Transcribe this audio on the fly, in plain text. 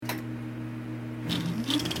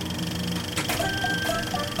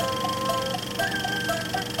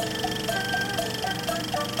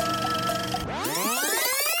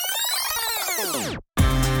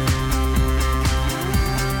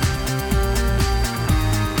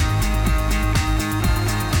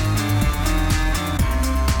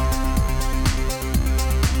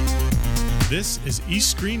This is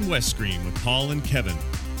East Screen, West Screen with Paul and Kevin,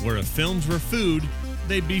 where if films were food,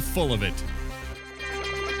 they'd be full of it.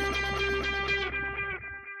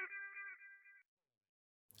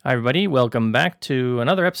 Hi, everybody. Welcome back to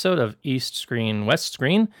another episode of East Screen, West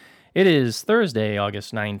Screen. It is Thursday,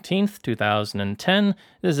 August 19th, 2010.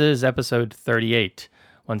 This is episode 38.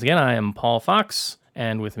 Once again, I am Paul Fox,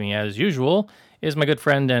 and with me, as usual, is my good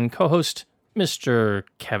friend and co-host, Mr.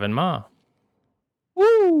 Kevin Ma.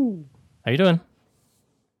 Woo! How you doing?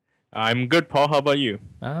 I'm good, Paul. How about you?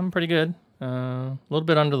 I'm pretty good. A little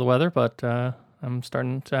bit under the weather, but I'm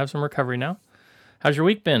starting to have some recovery now. How's your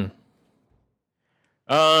week been?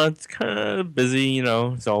 It's kind of busy,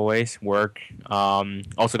 as always, work.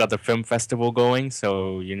 Also got the film festival going,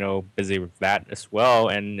 so, busy with that as well,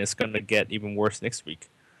 and it's going to get even worse next week.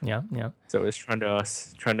 Yeah. So it's trying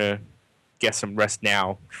to get some rest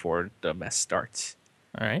now before the mess starts.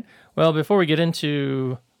 All right. Well, before we get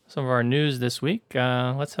into some of our news this week,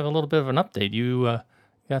 let's have a little bit of an update. You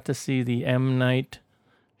got to see the M. Night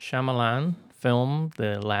Shyamalan film,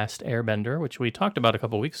 The Last Airbender, which we talked about a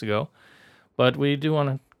couple weeks ago. But we do want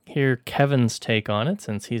to hear Kevin's take on it,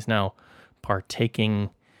 since he's now partaken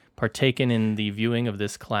in the viewing of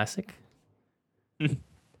this classic. What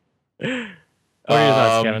are your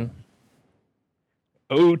thoughts, Kevin?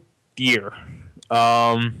 Oh dear.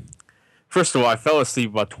 First of all, I fell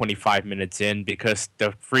asleep about 25 minutes in because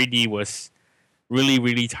the 3D was really,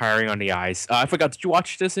 really tiring on the eyes. I forgot, did you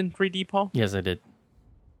watch this in 3D, Paul? Yes, I did.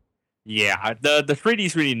 Yeah, the 3D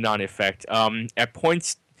is really non-effect. At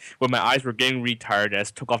points when my eyes were getting really tired, I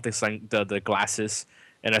just took off the glasses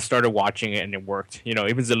and I started watching it, and it worked. Even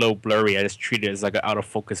if it's a little blurry, I just treated it as like an out of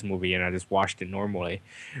focus movie, and I just watched it normally.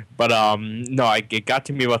 But no, it got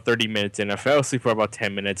to me about 30 minutes, and I fell asleep for about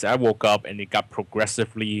 10 minutes. I woke up, and it got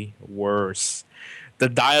progressively worse. The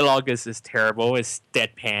dialogue is terrible. It's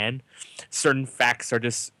deadpan. Certain facts are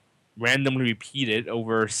just randomly repeated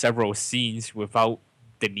over several scenes without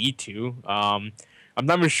the need to. I'm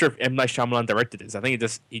not even sure if M. Night Shyamalan directed this. I think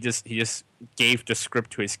he just gave the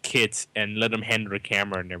script to his kids and let them handle the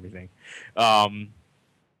camera and everything.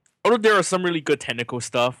 Although there are some really good technical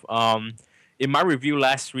stuff. In my review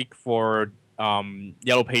last week for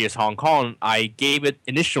Yellow Pages Hong Kong, I gave it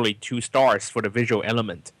initially 2 stars for the visual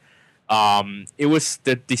element. It was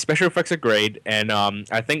the special effects are great, and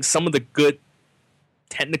I think some of the good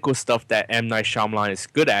technical stuff that M. Night Shyamalan is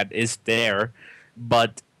good at is there,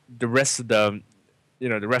 but the rest of the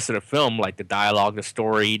film, like the dialogue, the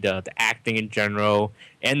story, the acting in general,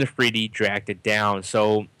 and the 3D dragged it down.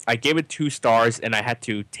 So I gave it 2 stars, and I had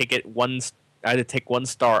to take take 1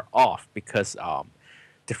 star off because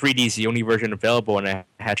the 3D is the only version available, and I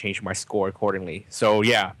had to change my score accordingly. So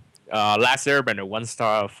yeah, Last Airbender, 1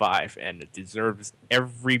 star out of 5, and it deserves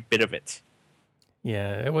every bit of it.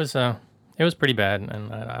 Yeah, it was pretty bad,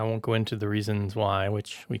 and I won't go into the reasons why,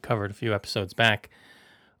 which we covered a few episodes back.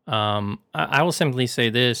 I will simply say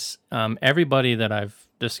this. Everybody that I've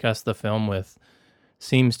discussed the film with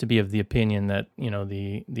seems to be of the opinion that,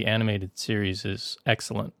 the animated series is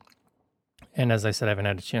excellent. And as I said, I haven't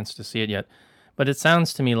had a chance to see it yet. But it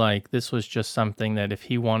sounds to me like this was just something that if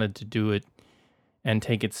he wanted to do it and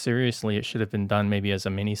take it seriously, it should have been done maybe as a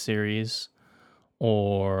miniseries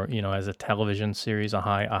or, as a television series, a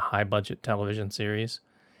high budget television series.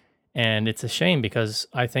 And it's a shame because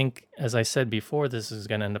I think, as I said before, this is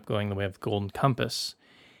going to end up going the way of Golden Compass,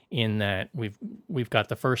 in that we've got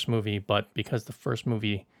the first movie, but because the first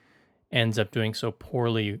movie ends up doing so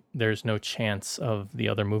poorly, there's no chance of the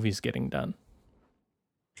other movies getting done.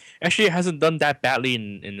 Actually, it hasn't done that badly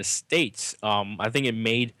in the States. I think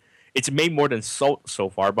it's made more than Salt so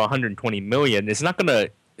far, about 120 million. It's not gonna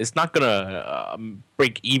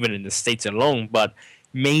break even in the States alone, but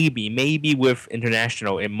maybe with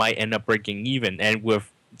international, it might end up breaking even. And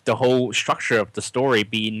with the whole structure of the story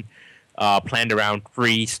being planned around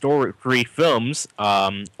 3 films,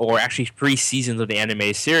 or actually 3 seasons of the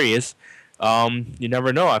anime series, you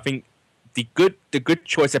never know. I think the good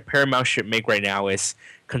choice that Paramount should make right now is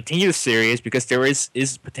continue the series because there is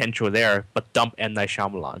potential there, but dump M. Night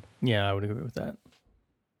Shyamalan. Yeah, I would agree with that.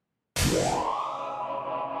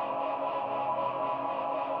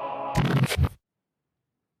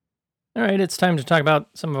 All right, it's time to talk about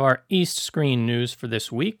some of our East Screen news for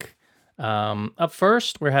this week. Up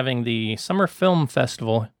first, we're having the Summer Film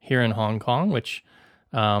Festival here in Hong Kong, which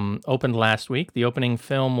opened last week. The opening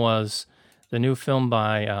film was the new film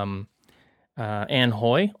by Anne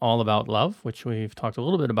Hoy, All About Love, which we've talked a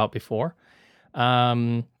little bit about before.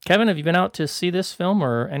 Kevin, have you been out to see this film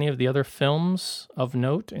or any of the other films of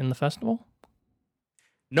note in the festival?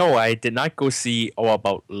 No, I did not go see All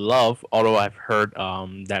About Love, although I've heard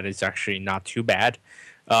that it's actually not too bad.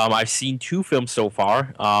 I've seen two films so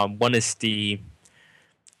far. One is the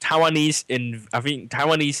Taiwanese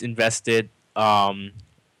invested,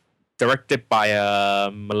 directed by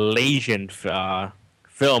a Malaysian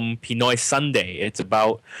film, Pinoy Sunday. It's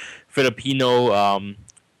about Filipino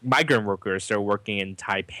migrant workers that are working in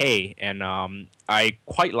Taipei, and I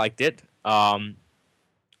quite liked it.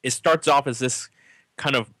 It starts off as this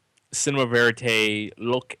kind of cinema verite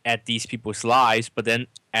look at these people's lives, but then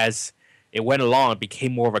as it went along, it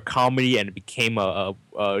became more of a comedy, and it became a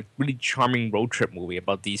really charming road trip movie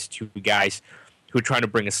about these two guys who are trying to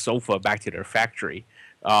bring a sofa back to their factory.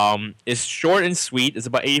 It's short and sweet. It's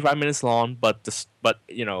about 85 minutes long, but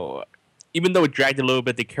even though it dragged a little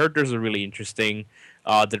bit, the characters are really interesting.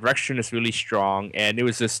 The direction is really strong, and it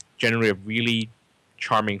was just generally a really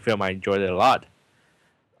charming film. I enjoyed it a lot.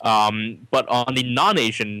 But on the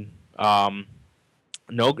non-Asian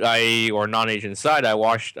non-Asian side, I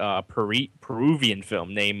watched a Peruvian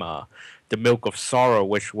film named The Milk of Sorrow,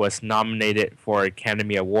 which was nominated for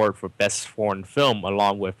Academy Award for Best Foreign Film,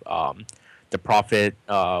 along with The Prophet,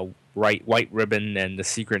 White Ribbon, and The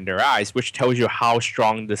Secret in Their Eyes, which tells you how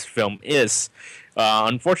strong this film is.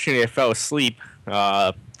 Unfortunately, I fell asleep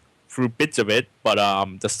through bits of it, but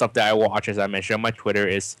the stuff that I watch, as I mentioned on my Twitter,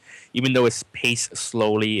 is, even though it's paced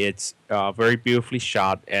slowly, it's very beautifully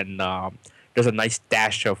shot, and there's a nice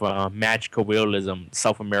dash of magical realism,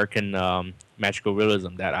 South American magical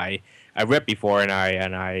realism that I read before, and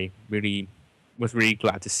I really was really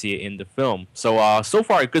glad to see it in the film. So so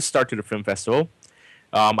far, a good start to the film festival.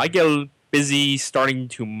 I get busy starting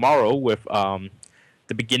tomorrow with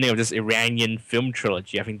the beginning of this Iranian film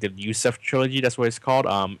trilogy. I think the Yusuf trilogy, that's what it's called.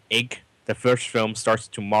 Egg, the first film, starts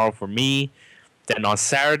tomorrow for me. Then on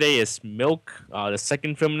Saturday is Milk, the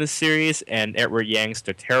second film in the series, and Edward Yang's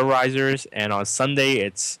The Terrorizers. And on Sunday,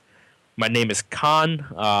 it's My Name is Khan,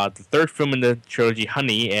 the third film in the trilogy,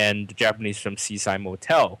 Honey, and the Japanese film Seaside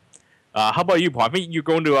Motel. How about you, Paul? I think you're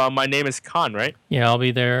going to My Name is Khan, right? Yeah, I'll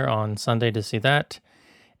be there on Sunday to see that.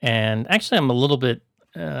 And actually, I'm a little bit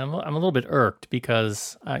irked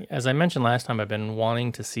because, as I mentioned last time, I've been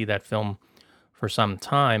wanting to see that film for some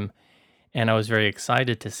time, and I was very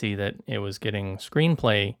excited to see that it was getting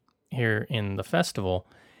screenplay here in the festival.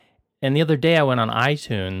 And the other day, I went on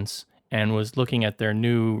iTunes and was looking at their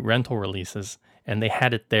new rental releases, and they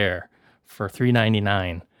had it there for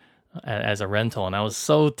 $3.99 as a rental, and I was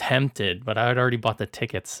so tempted, but I had already bought the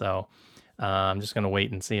tickets, so I'm just going to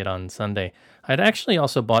wait and see it on Sunday. I'd actually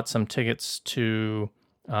also bought some tickets to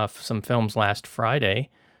some films last Friday,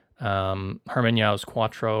 Herman Yao's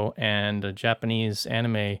Quattro, and a Japanese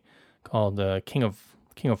anime called King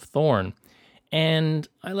of Thorn, and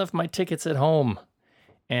I left my tickets at home,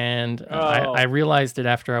 and I realized it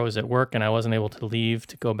after I was at work, and I wasn't able to leave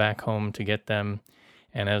to go back home to get them,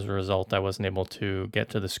 and as a result, I wasn't able to get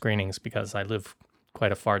to the screenings because I live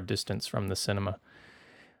quite a far distance from the cinema.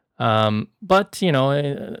 But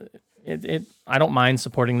I don't mind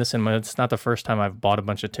supporting the cinema. It's not the first time I've bought a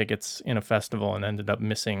bunch of tickets in a festival and ended up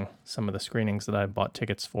missing some of the screenings that I bought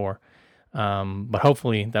tickets for. But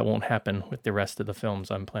hopefully that won't happen with the rest of the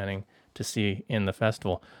films I'm planning to see in the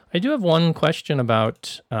festival. I do have one question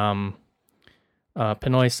about Pinoy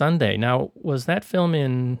Sunday. Now, was that film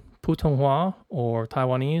in Putonghua or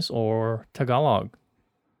Taiwanese or Tagalog?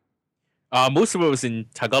 Most of it was in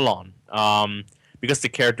Tagalog. Because the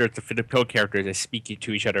Filipino characters, they speak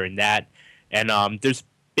to each other in that, and there's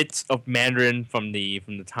bits of Mandarin from the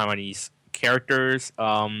Taiwanese characters,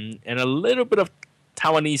 and a little bit of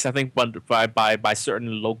Taiwanese, I think, but by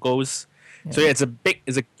certain locals. Yeah. So yeah, it's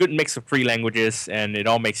a good mix of three languages, and it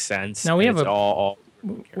all makes sense. Now we have a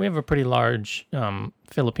pretty large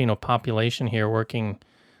Filipino population here working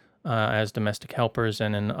as domestic helpers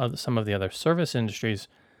and in some of the other service industries.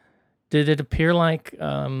 Did it appear like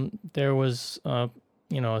there was, a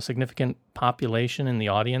significant population in the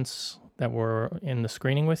audience that were in the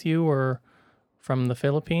screening with you, or from the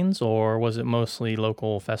Philippines, or was it mostly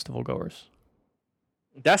local festival goers?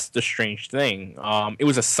 That's the strange thing. It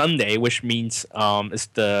was a Sunday, which means it's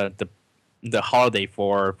the holiday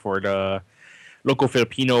for the local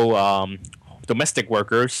Filipino domestic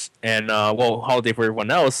workers, and holiday for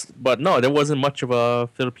everyone else. But no, there wasn't much of a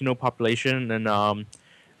Filipino population, and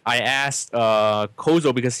I asked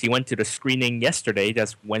Kozo because he went to the screening yesterday,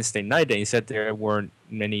 that's Wednesday night, and he said there weren't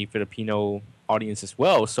many Filipino audience as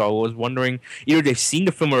well. So I was wondering, either they've seen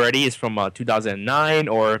the film already, it's from 2009,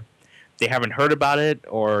 or they haven't heard about it,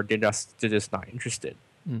 or they're just not interested.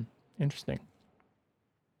 Interesting.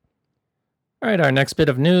 All right, our next bit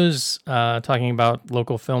of news, talking about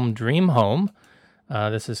local film Dream Home.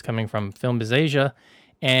 This is coming from Film Biz Asia,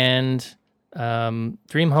 and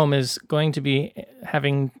Dream Home is going to be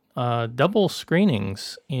having double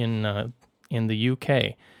screenings in the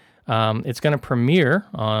UK. It's going to premiere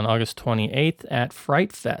on August 28th at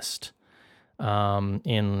Fright Fest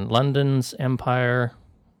in London's Empire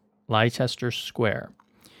Leicester Square.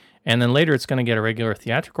 And then later it's going to get a regular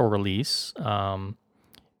theatrical release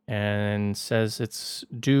and says it's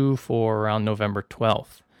due for around November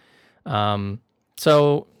 12th.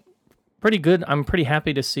 So pretty good. I'm pretty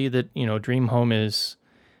happy to see that, Dream Home is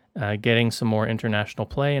getting some more international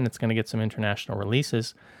play, and it's going to get some international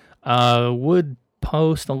releases. Would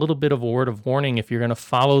post a little bit of a word of warning if you're going to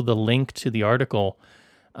follow the link to the article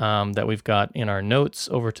that we've got in our notes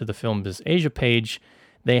over to the Film Biz Asia page.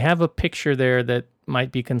 They have a picture there that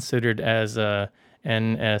might be considered as a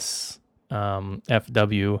NSFW,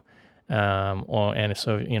 and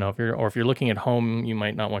so if you're looking at home, you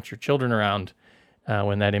might not want your children around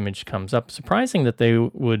when that image comes up. Surprising that they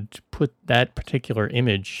would put that particular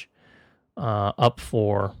image up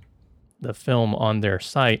for the film on their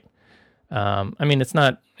site. It's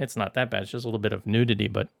not that bad. It's just a little bit of nudity,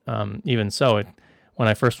 but even so, when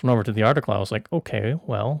I first went over to the article, I was like, okay,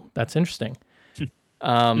 well, that's interesting.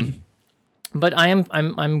 But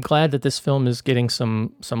I'm glad that this film is getting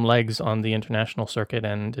some legs on the international circuit,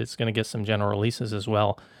 and it's going to get some general releases as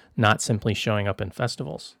well, not simply showing up in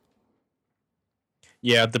festivals.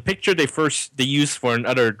 Yeah, the picture they used for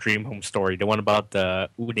another Dream Home story, the one about the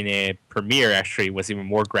Udine premiere, actually was even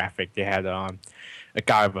more graphic. They had a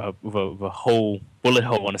guy with a whole bullet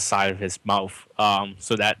hole on the side of his mouth.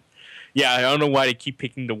 So that, yeah, I don't know why they keep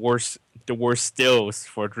picking the worst stills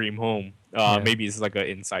for Dream Home. Maybe it's like an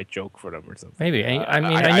inside joke for them or something. Maybe. I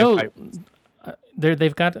know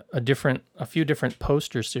they've got a few different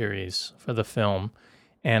poster series for the film,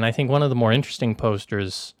 and I think one of the more interesting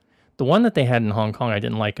posters, the one that they had in Hong Kong, I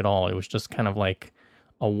didn't like at all. It was just kind of like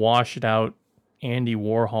a washed out Andy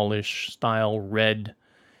Warhol-ish style red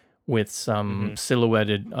with some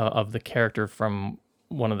silhouetted of the character from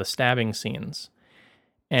one of the stabbing scenes.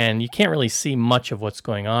 And you can't really see much of what's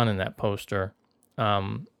going on in that poster.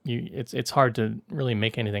 It's hard to really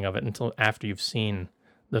make anything of it until after you've seen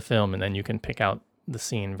the film, and then you can pick out the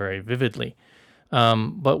scene very vividly.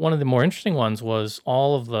 But one of the more interesting ones was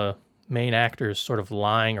all of the main actors sort of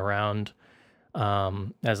lying around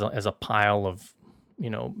as a pile of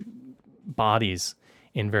bodies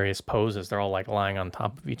in various poses. They're all like lying on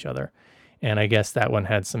top of each other, and I guess that one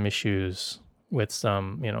had some issues with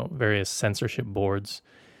some various censorship boards.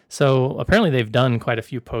 So apparently they've done quite a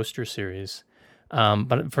few poster series.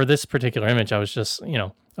 But for this particular image, I was just,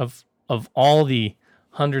 of all the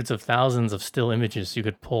hundreds of thousands of still images you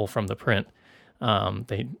could pull from the print,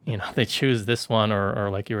 they choose this one or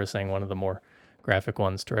like you were saying, one of the more graphic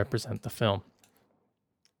ones to represent the film.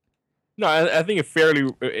 No, I think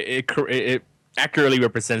it accurately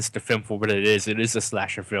represents the film for what it is. It is a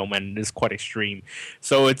slasher film, and it's quite extreme.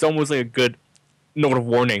 So it's almost like a good note of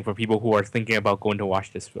warning for people who are thinking about going to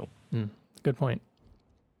watch this film. Good point.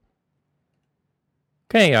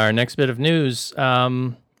 Okay, our next bit of news. A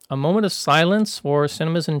moment of silence for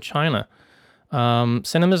cinemas in China.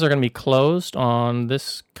 Cinemas are going to be closed on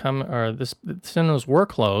cinemas were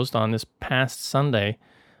closed on this past Sunday,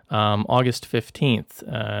 August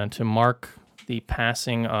 15th, to mark the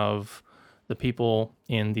passing of the people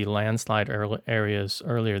in the landslide areas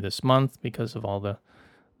earlier this month because of all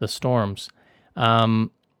the storms. And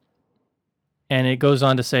it goes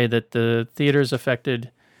on to say that the theaters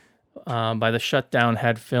affected by the shutdown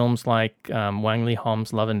had films like Wang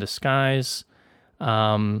Leehom's Love in Disguise,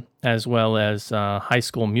 as well as High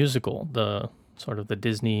School Musical, the sort of the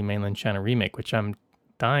Disney Mainland China remake, which I'm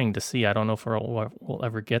dying to see. I don't know if we'll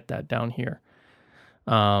ever get that down here,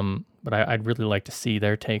 but I'd really like to see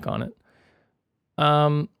their take on it.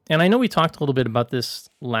 And I know we talked a little bit about this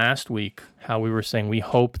last week, how we were saying we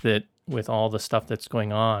hope that with all the stuff that's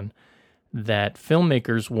going on, that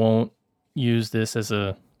filmmakers won't use this as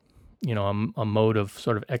a mode of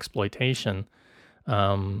sort of exploitation.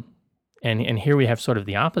 And here we have sort of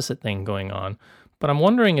the opposite thing going on. But I'm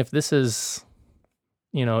wondering if this is,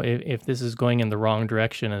 if this is going in the wrong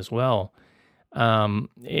direction as well.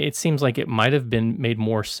 It seems like it might have been made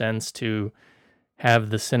more sense to have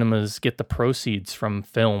the cinemas get the proceeds from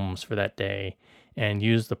films for that day and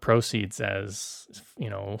use the proceeds as,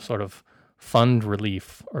 sort of fund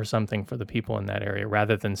relief or something for the people in that area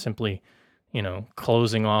rather than simply,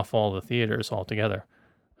 closing off all the theaters altogether.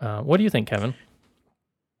 What do you think, Kevin?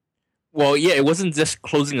 Well, yeah, it wasn't just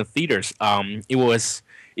closing the theaters. It was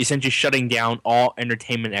essentially shutting down all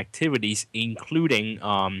entertainment activities, including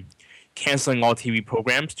canceling all TV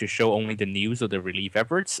programs to show only the news of the relief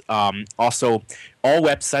efforts. Also, all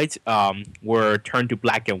websites were turned to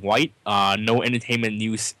black and white. No entertainment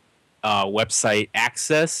news website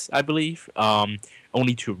access, I believe.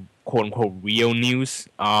 Only to quote unquote real news.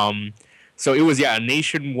 So it was a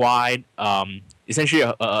nationwide, essentially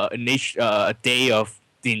a day of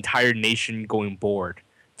the entire nation going bored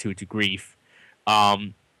to grief.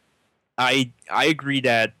 I agree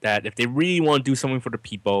that if they really want to do something for the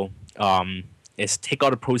people, is take all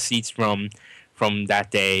the proceeds from that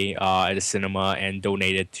day at the cinema and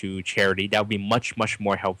donate it to charity. That would be much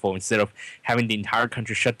more helpful instead of having the entire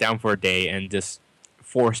country shut down for a day and just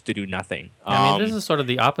forced to do nothing. I mean, this is sort of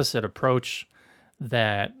the opposite approach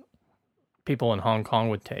that people in Hong Kong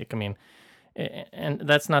would take. I mean, and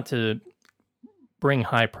that's not to bring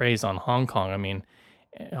high praise on Hong Kong. I mean,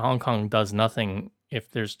 Hong Kong does nothing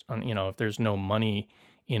if there's no money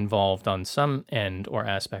involved on some end or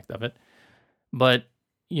aspect of it. But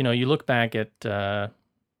you look back at the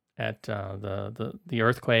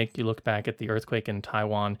earthquake. You look back at the earthquake in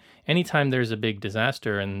Taiwan. Anytime there's a big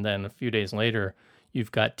disaster, and then a few days later,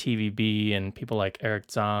 you've got TVB and people like Eric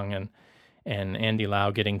Zhang and Andy Lau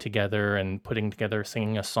getting together and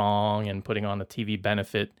singing a song and putting on a TV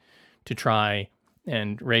benefit to try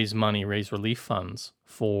and raise relief funds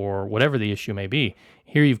for whatever the issue may be.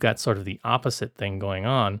 Here you've got sort of the opposite thing going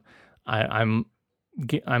on. I'm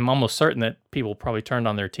almost certain that people probably turned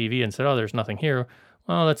on their TV and said, "Oh, there's nothing here.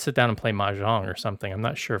 Well, let's sit down and play mahjong or something." I'm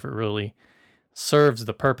not sure if it really serves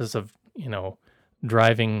the purpose of,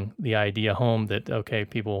 driving the idea home that, okay,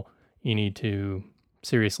 people, you need to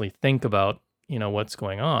seriously think about, what's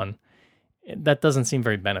going on. That doesn't seem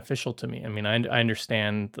very beneficial to me. I mean, I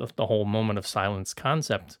understand the whole moment of silence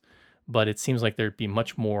concept, but it seems like there'd be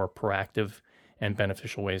much more proactive and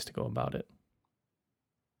beneficial ways to go about it.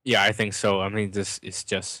 Yeah, I think so. I mean, this is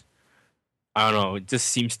just, I don't know, it just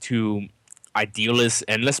seems too idealist.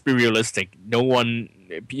 And let's be realistic. No one,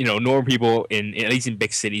 normal people at least in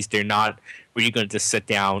big cities, they're not really going to just sit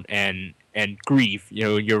down and grieve.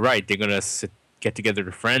 You're right. They're going to get together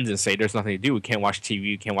with friends and say, there's nothing to do. We can't watch TV.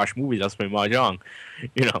 We can't watch movies. Let's play mahjong.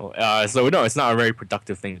 So no, it's not a very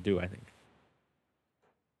productive thing to do, I think.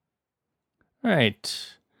 All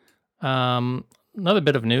right. Another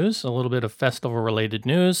bit of news, a little bit of festival-related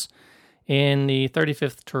news. In the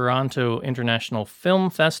 35th Toronto International Film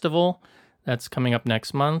Festival, that's coming up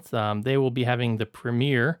next month, they will be having the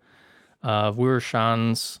premiere of Wu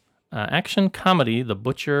Ershan's action comedy, The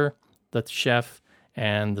Butcher, The Chef,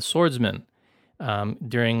 and The Swordsman,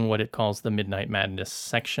 during what it calls the Midnight Madness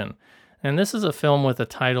section. And this is a film with a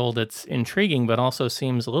title that's intriguing, but also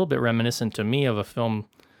seems a little bit reminiscent to me of a film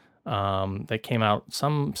that came out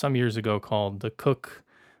some years ago called The Cook,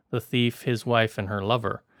 the Thief, His Wife, and Her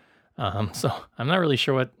Lover. So I'm not really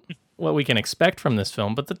sure what we can expect from this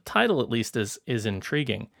film, but the title at least is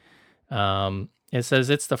intriguing. It says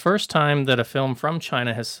it's the first time that a film from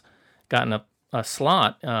China has gotten a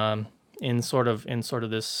slot in sort of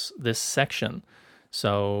this section.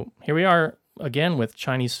 So here we are again with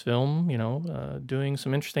Chinese film, doing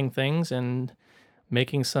some interesting things and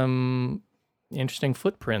making some interesting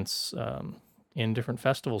footprints in different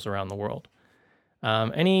festivals around the world.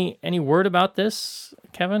 Any word about this,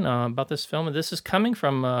 Kevin? About this film? This is coming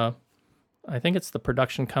from, I think it's the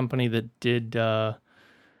production company that did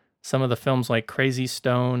some of the films like Crazy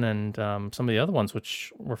Stone and some of the other ones,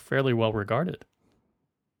 which were fairly well regarded.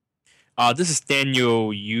 This is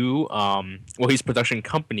Daniel Yu. His production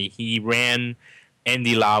company. He ran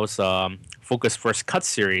Andy Lau's Focus First Cut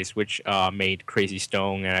series, which made Crazy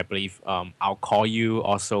Stone, and I believe I'll Call You.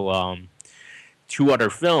 Also, two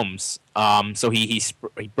other films. So he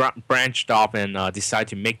branched off and decided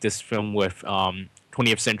to make this film with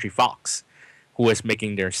 20th Century Fox, who is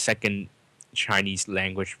making their second Chinese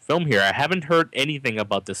language film here. I haven't heard anything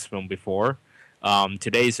about this film before.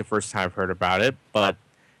 Today is the first time I've heard about it, but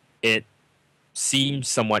it seems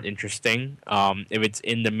somewhat interesting. If it's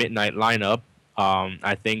in the midnight lineup,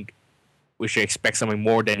 I think we should expect something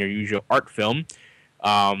more than your usual art film.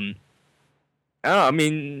 I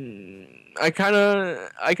kind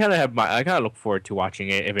of look forward to watching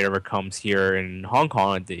it if it ever comes here in Hong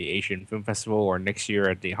Kong at the Asian Film Festival or next year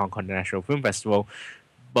at the Hong Kong International Film Festival.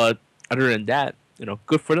 But other than that,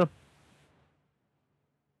 good for them.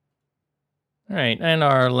 All right, and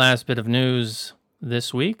our last bit of news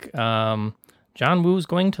this week, John Woo's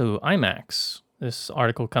going to IMAX. This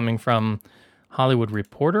article coming from Hollywood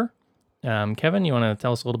Reporter. Kevin, you want to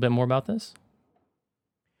tell us a little bit more about this?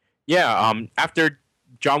 Yeah, after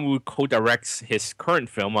John Woo co-directs his current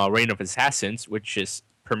film, Reign of Assassins, which is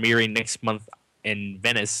premiering next month in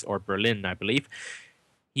Venice or Berlin, I believe.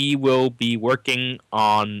 he will be working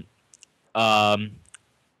on um,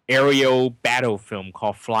 aerial battle film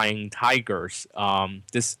called Flying Tigers.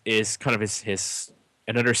 This is kind of his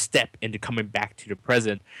another step into coming back to the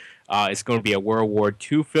present. It's going to be a World War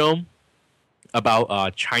II film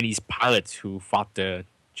about Chinese pilots who fought the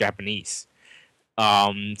Japanese.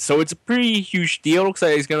 So it's a pretty huge deal. Looks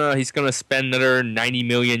like he's gonna spend another 90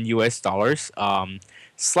 million US dollars.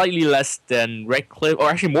 Slightly less than Red Cliff, or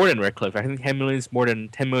actually more than Red Cliff. I think 10 million is more than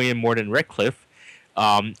 10 million more than Red Cliff.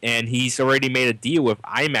 And he's already made a deal with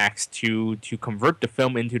IMAX to convert the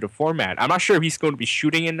film into the format. I'm not sure if he's going to be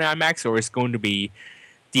shooting in IMAX or it's going to be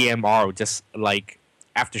DMR, just like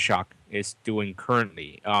Aftershock is doing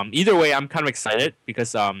currently. Either way, I'm kind of excited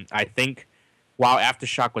because I think while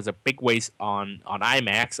Aftershock was a big waste on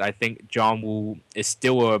IMAX, I think John Woo is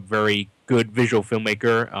still a very good visual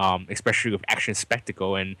filmmaker, especially with action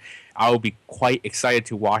spectacle, and I will be quite excited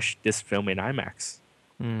to watch this film in IMAX.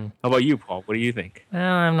 How about you, Paul? What do you think?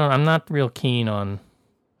 I'm not real keen on,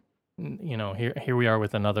 here we are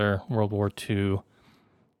with another World War II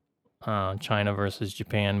China versus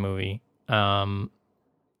Japan movie. I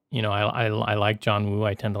like John Woo.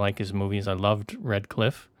 I tend to like his movies. I loved Red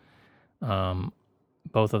Cliff.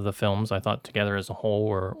 Both of the films I thought together as a whole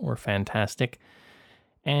were fantastic.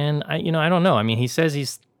 And I don't know. I mean, he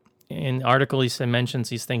says in the article mentions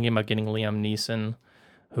he's thinking about getting Liam Neeson,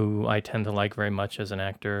 who I tend to like very much as an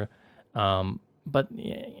actor. But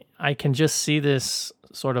I can just see this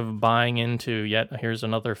sort of buying into here's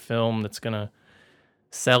another film that's going to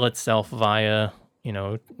sell itself via,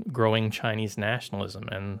 growing Chinese nationalism.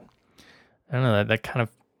 And I don't know, that kind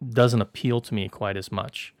of doesn't appeal to me quite as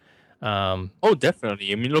much. Oh,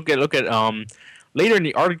 definitely. I mean, look at later in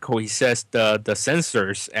the article, he says the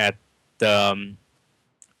censors at the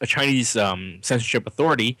Chinese censorship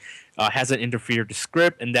authority hasn't interfered with the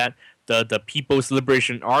script, and that the People's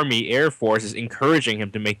Liberation Army Air Force is encouraging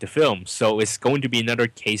him to make the film. So it's going to be another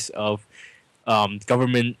case of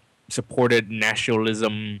government supported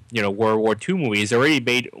nationalism, World War II movies. He's already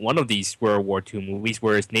made one of these World War II movies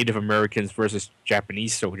where it's Native Americans versus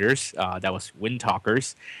Japanese soldiers. That was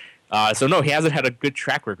Windtalkers. So no, he hasn't had a good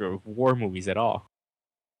track record of war movies at all.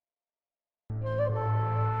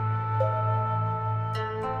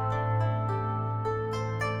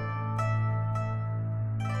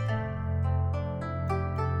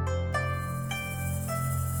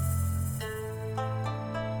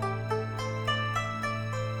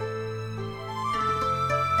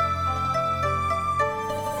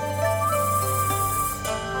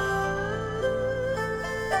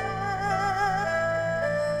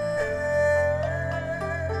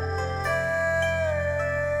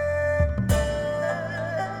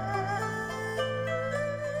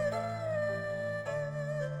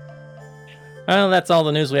 Well, that's all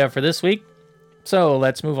the news we have for this week. So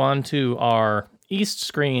let's move on to our East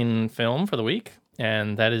Screen film for the week,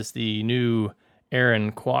 and that is the new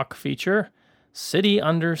Aaron Kwok feature, City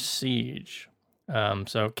Under Siege.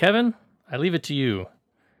 So, Kevin, I leave it to you.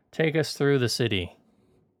 Take us through the city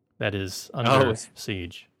that is under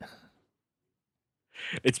siege.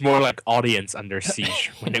 It's more like audience under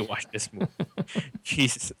siege when they watch this movie.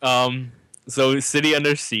 Jesus. So City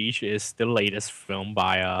Under Siege is the latest film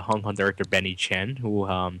by Hong Kong director Benny Chen, who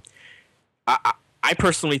I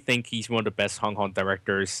personally think he's one of the best Hong Kong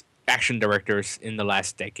action directors in the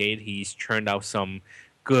last decade. He's churned out some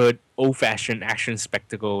good old-fashioned action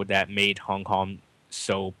spectacle that made Hong Kong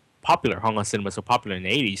so popular, Hong Kong cinema so popular in the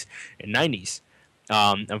 80s and 90s.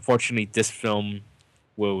 Unfortunately, this film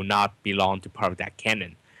will not belong to part of that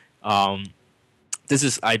canon. This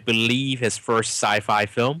is, I believe, his first sci-fi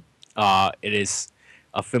film. It is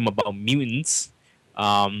a film about mutants.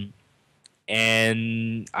 And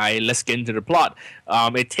let's get into the plot.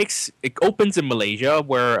 It opens in Malaysia,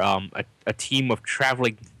 where a team of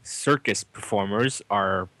traveling circus performers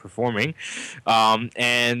are performing,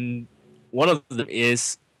 and one of them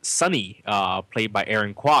is Sunny, played by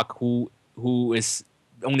Aaron Kwok, who is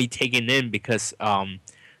only taken in because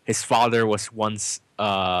his father was once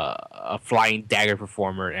a flying dagger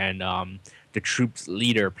performer, and the troop's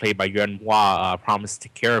leader, played by Yuan Hua, promised to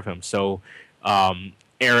take care of him. So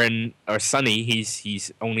Aaron, or Sunny,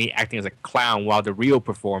 he's only acting as a clown, while the real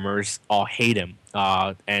performers all hate him,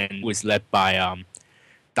 and was led by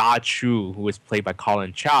Da Chu, who was played by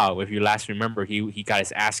Colin Chow. If you last remember, he got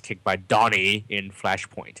his ass kicked by Donnie in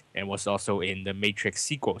Flashpoint, and was also in the Matrix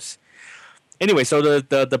sequels. Anyway, so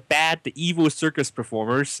the evil circus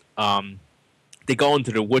performers, they go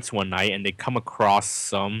into the woods one night and they come across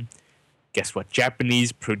some, guess what,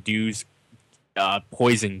 Japanese produced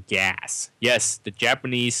poison gas. Yes, the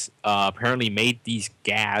Japanese apparently made these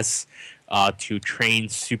gas to train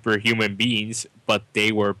superhuman beings, but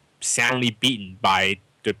they were soundly beaten by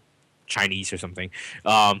the Chinese or something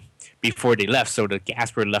before they left. So the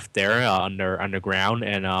gas were left there underground,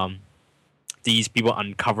 and these people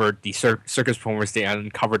uncovered the circus performers. They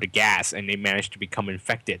uncovered the gas, and they managed to become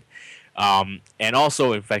infected. And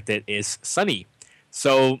also infected is Sunny.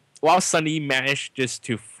 So while Sunny managed just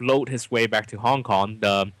to float his way back to Hong Kong,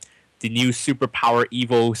 the new superpower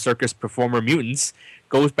evil circus performer mutants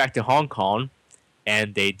goes back to Hong Kong,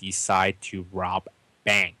 and they decide to rob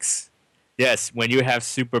banks. Yes, when you have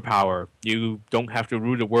superpower, you don't have to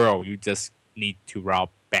rule the world. You just need to rob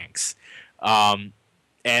banks.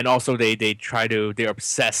 And also they're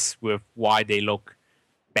obsessed with why they look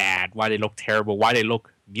bad, why they look terrible, why they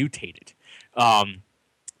look mutated.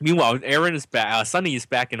 Meanwhile, Aaron is back. Sunny is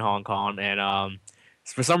back in Hong Kong, and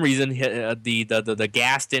for some reason, the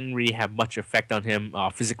gas didn't really have much effect on him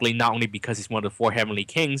physically. Not only because he's one of the four heavenly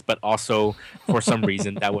kings, but also for some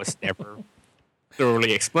reason that was never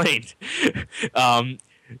thoroughly explained.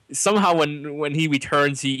 Somehow, when he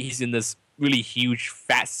returns, he's in this really huge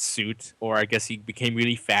fat suit, or I guess he became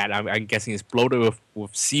really fat. I'm guessing it's bloated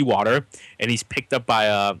with seawater, and he's picked up by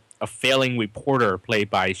a failing reporter played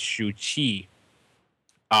by Shu Qi.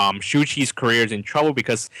 Shu Qi's career is in trouble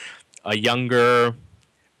because a younger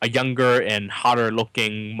and hotter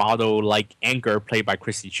looking model like Anchor, played by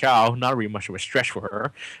Christy Chow, not really much of a stretch for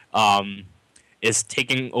her, is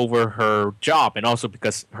taking over her job, and also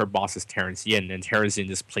because her boss is Terrence Yin, and Terrence Yin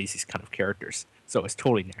just plays these kind of characters, so it's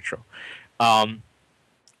totally natural.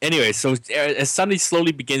 Anyway, so as Sunny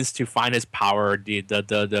slowly begins to find his power,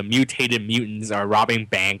 the mutated mutants are robbing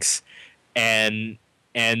banks, and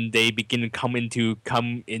they begin to come into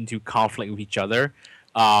conflict with each other.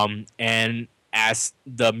 And as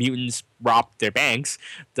the mutants rob their banks,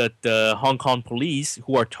 the Hong Kong police,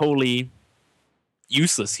 who are totally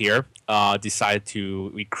useless here, decide to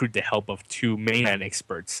recruit the help of two mainland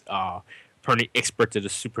experts, apparently expert to the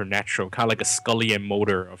supernatural, kind of like a Scully and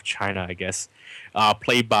Mulder of China, I guess,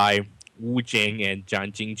 played by Wu Jing and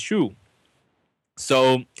Zhang Jingchu.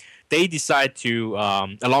 So they decide to,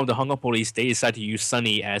 along with the Hong Kong police, they decide to use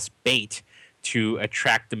Sunny as bait to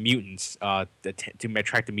attract the mutants,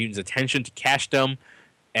 attention, to catch them,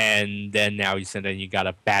 and then you got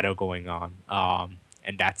a battle going on,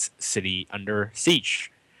 and that's City Under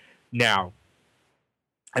Siege. Now,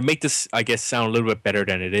 I make this, I guess, sound a little bit better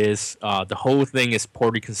than it is. The whole thing is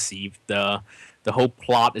poorly conceived. The whole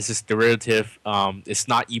plot is just derivative.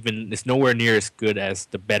 It's nowhere near as good as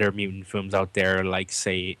the better mutant films out there, like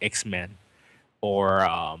say X-Men, or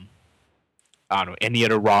I don't know, any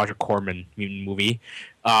other Roger Corman mutant movie.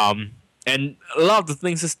 And a lot of the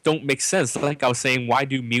things just don't make sense. Like I was saying, why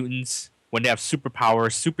do mutants, when they have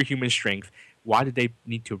superpowers, superhuman strength, why do they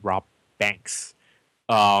need to rob banks?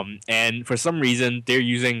 And for some reason, they're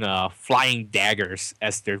using flying daggers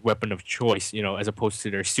as their weapon of choice, as opposed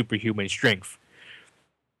to their superhuman strength.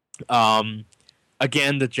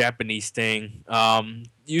 Again, the Japanese thing,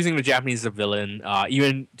 using the Japanese as a villain,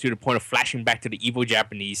 even to the point of flashing back to the evil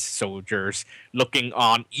Japanese soldiers, looking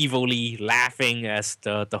on evilly, laughing as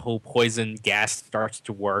the whole poison gas starts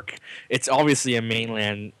to work. It's obviously a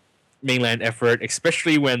mainland effort,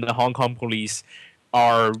 especially when the Hong Kong police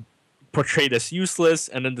are portrayed as useless,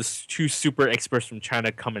 and then the two super experts from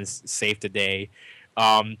China come and save the day.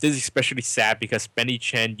 This is especially sad because Benny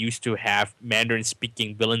Chen used to have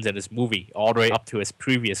Mandarin-speaking villains in his movie, all the way up to his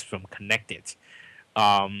previous film, Connected.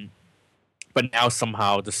 But now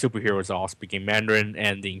somehow the superheroes are all speaking Mandarin,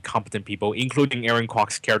 and the incompetent people, including Aaron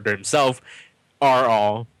Kwok's character himself, are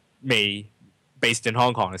all based in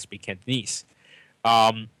Hong Kong and speak Cantonese.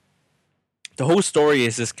 The whole story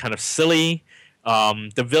is just kind of silly.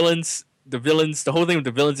 The whole thing with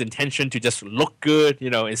the villain's intention to just look good,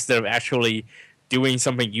 instead of actually doing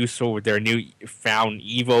something useful with their new found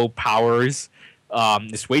evil powers,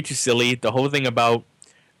 is way too silly. The whole thing about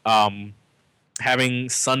having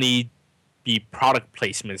Sunny be product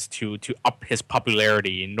placements to up his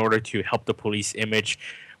popularity in order to help the police image,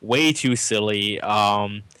 way too silly.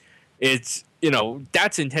 It's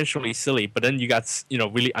that's intentionally silly, but then you got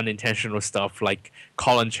really unintentional stuff like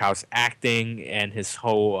Colin Chow's acting and his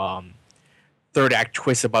whole third act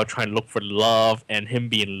twist about trying to look for love and him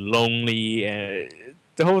being lonely, and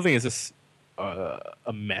the whole thing is just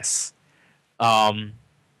a mess.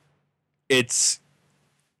 It's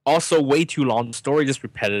also way too long. The story is just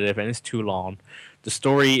repetitive and it's too long. The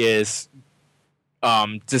story is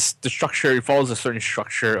just the structure. It follows a certain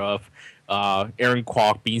structure of Aaron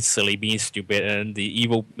Kwok being silly, being stupid, and the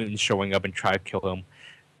evil mutant showing up and try to kill him.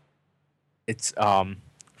 It's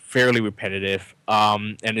fairly repetitive,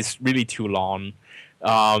 and it's really too long.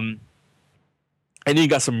 And then you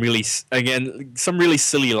got some really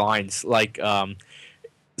silly lines like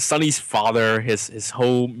Sonny's father, his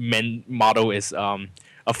whole motto is a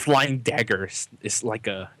flying dagger is like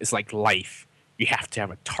life. You have to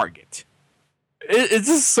have a target. It's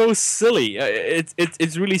just so silly.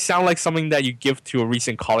 It's really sound like something that you give to a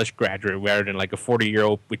recent college graduate rather than like a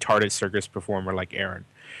 40-year-old retarded circus performer like Aaron.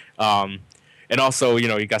 And also,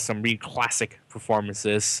 you got some really classic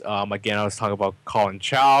performances. Again, I was talking about Colin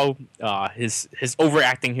Chow. His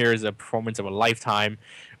overacting here is a performance of a lifetime.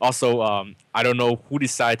 Also, I don't know who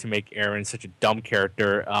decided to make Aaron such a dumb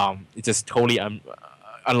character. It's just totally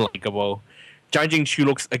unlikable. Zhang Jingqiu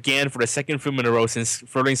looks, again, for the second film in a row since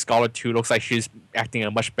Furling Scholar 2, looks like she's acting in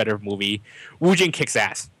a much better movie. Wu Jing kicks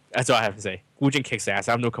ass. That's all I have to say. Wu Jing kicks ass.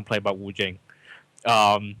 I have no complaint about Wu Jing.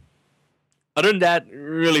 Other than that,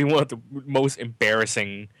 really one of the most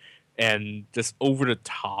embarrassing and just over the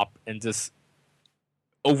top and just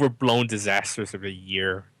overblown disasters of the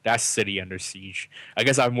year. That's City Under Siege. I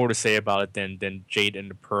guess I have more to say about it than Jade and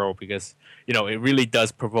the Pearl because, it really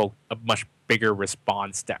does provoke a much bigger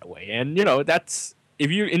response that way. And, that's,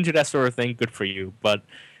 if you're into that sort of thing, good for you. But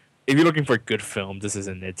if you're looking for a good film, this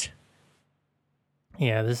isn't it.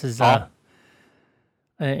 Yeah, this is,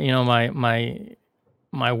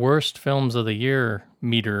 my worst films of the year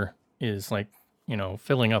meter is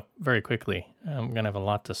filling up very quickly. I'm going to have a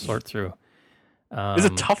lot to sort through. It's a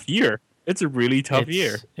tough year. It's a really tough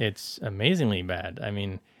year. It's amazingly bad. I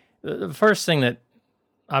mean, the first thing that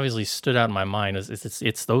obviously stood out in my mind is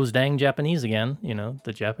it's those dang Japanese again.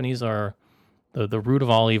 The Japanese are the root of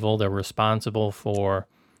all evil. They're responsible for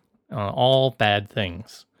all bad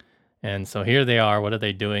things. And so here they are. What are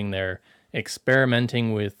they doing? They're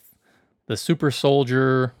experimenting with the super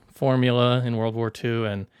soldier formula in World War II.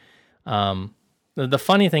 And the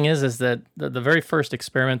funny thing is that the very first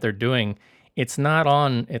experiment they're doing, it's not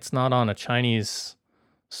on a Chinese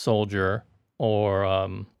soldier or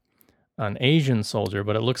an Asian soldier,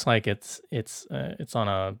 but it looks like it's on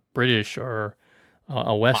a British or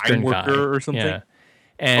a Western guy or something. Yeah.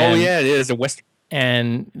 And, it is a Western.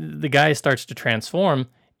 And the guy starts to transform,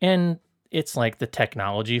 and it's like the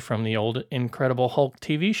technology from the old Incredible Hulk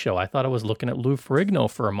TV show. I thought I was looking at Lou Ferrigno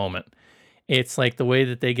for a moment. It's like the way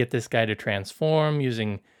that they get this guy to transform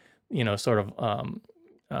using, sort of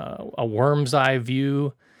a worm's eye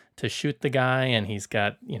view to shoot the guy, and he's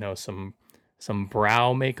got, some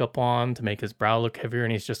brow makeup on to make his brow look heavier,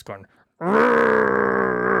 and he's just going,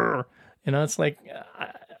 it's like,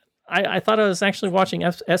 I thought I was actually watching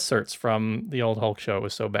excerpts from the old Hulk show. It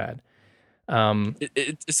was so bad.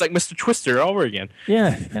 It's like Mr. Twister all over again.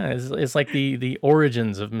 Yeah, it's like the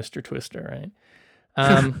origins of Mr. Twister,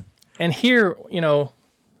 right? And here,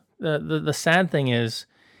 the sad thing is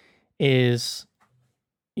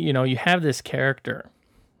you have this character,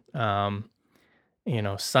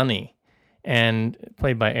 Sonny, and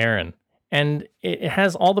played by Aaron, and it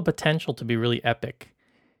has all the potential to be really epic,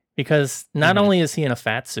 because not only is he in a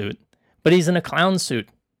fat suit, but he's in a clown suit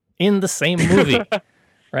in the same movie,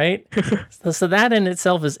 right? So that in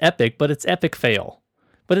itself is epic, but it's epic fail,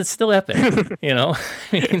 but it's still epic, I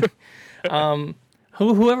mean,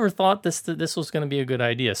 whoever thought this was going to be a good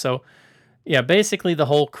idea? So, yeah, basically the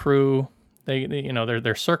whole crew,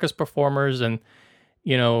 they're circus performers, and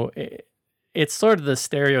it's sort of the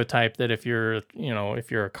stereotype that if you're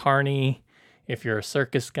a carny, if you're a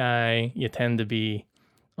circus guy, you tend to be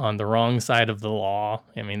on the wrong side of the law.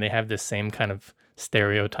 I mean, they have this same kind of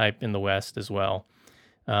stereotype in the West as well.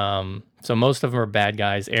 So most of them are bad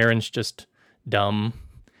guys. Aaron's just dumb.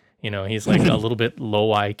 He's like a little bit low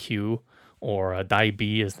IQ, or a Dai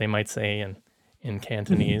B, as they might say in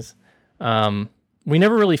Cantonese. We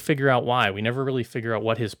never really figure out why. We never really figure out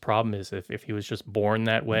what his problem is, if he was just born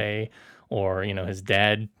that way, or, his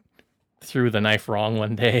dad threw the knife wrong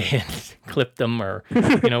one day and clipped him, or,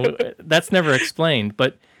 that's never explained.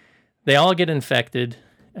 But they all get infected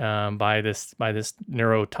by this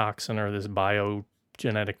neurotoxin, or this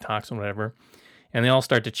biogenetic toxin, whatever, and they all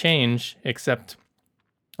start to change, except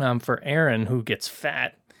for Aaron, who gets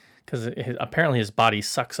fat, because apparently his body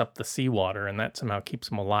sucks up the seawater, and that somehow keeps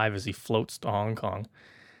him alive as he floats to Hong Kong.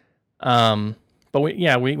 But we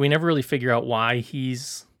never really figure out why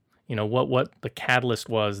he's, what the catalyst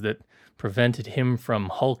was that prevented him from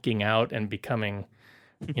hulking out and becoming,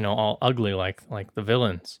 all ugly like the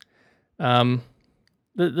villains.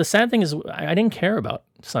 The sad thing is, I didn't care about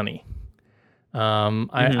Sonny.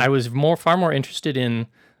 I was far more interested in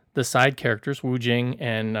the side characters, Wu Jing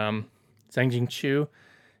and Zhang Jingqiu.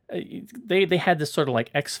 They had this sort of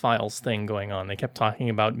like X-Files thing going on. They kept talking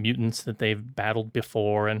about mutants that they've battled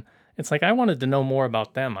before, and it's like I wanted to know more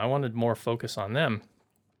about them. I wanted more focus on them.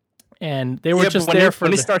 and they were just when there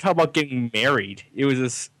when they start talking about getting married, it was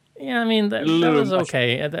just I mean that was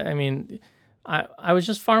okay. I mean, I was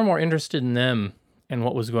just far more interested in them and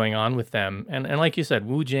what was going on with them, and like you said,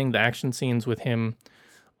 Wu Jing, the action scenes with him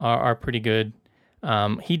are pretty good.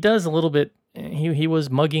 He does a little bit. He was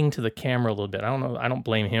mugging to the camera a little bit. I don't know. I don't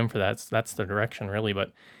blame him for that. That's the direction, really.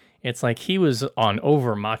 But it's like he was on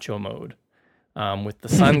over macho mode, with the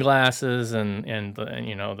sunglasses and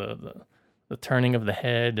the turning of the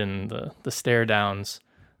head and the stare downs.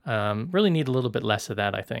 Really need a little bit less of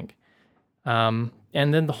that, I think. And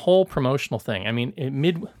then the whole promotional thing. I mean,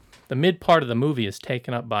 the mid part of the movie is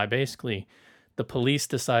taken up by basically the police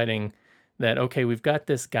deciding that, okay, we've got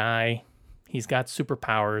this guy. He's got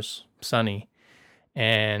superpowers, Sonny,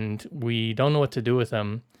 and we don't know what to do with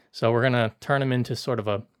him. So we're going to turn him into sort of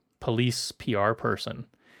a police PR person.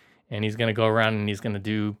 And he's going to go around and he's going to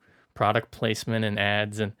do product placement and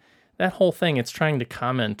ads. And that whole thing, it's trying to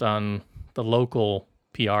comment on the local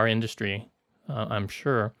PR industry, I'm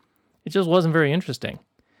sure. It just wasn't very interesting.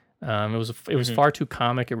 It was far too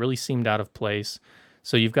comic. It really seemed out of place.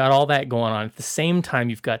 So you've got all that going on. At the same time,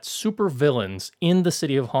 you've got super villains in the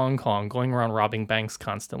city of Hong Kong going around robbing banks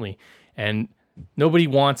constantly. And nobody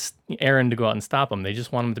wants Aaron to go out and stop them. They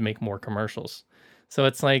just want him to make more commercials. So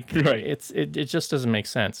it's like, it just doesn't make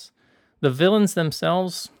sense. The villains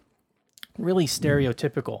themselves, really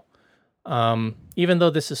stereotypical. Even though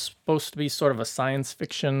this is supposed to be sort of a science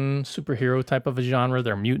fiction superhero type of a genre,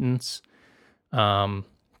 they're mutants.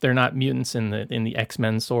 They're not mutants in the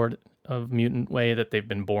X-Men sort of mutant way that they've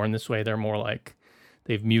been born this way. They're more like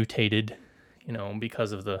they've mutated,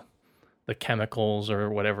 because of the chemicals or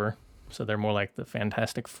whatever. So they're more like the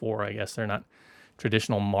Fantastic Four, I guess. They're not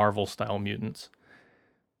traditional Marvel style mutants.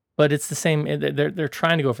 But it's the same. They're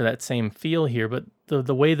trying to go for that same feel here. But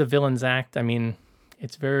the way the villains act, I mean,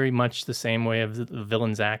 it's very much the same way of the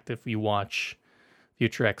villains act if you watch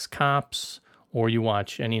Future X Cops or you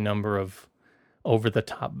watch any number of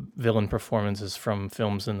over-the-top villain performances from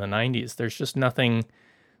films in the 90s. There's just nothing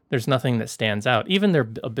that stands out. Even their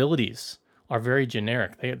abilities are very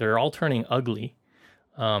generic. They're all turning ugly.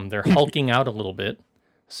 They're hulking out a little bit.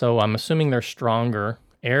 So I'm assuming they're stronger.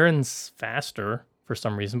 Aaron's faster for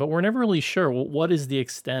some reason, but we're never really sure what is the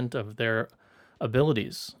extent of their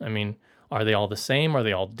abilities. I mean, are they all the same? Are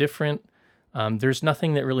they all different? There's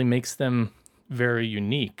nothing that really makes them very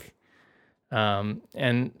unique.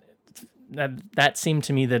 And that seemed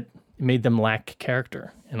to me that made them lack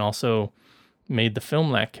character and also made the film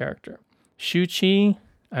lack character. Shu-Chi,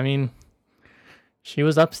 I mean, she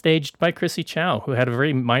was upstaged by Chrissy Chow, who had a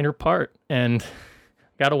very minor part. And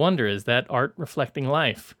gotta wonder, is that art reflecting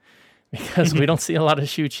life? Because we don't see a lot of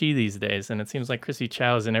Shu-Chi these days. And it seems like Chrissy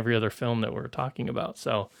Chow is in every other film that we're talking about.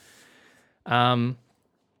 So, I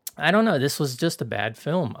don't know. This was just a bad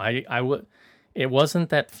film. It wasn't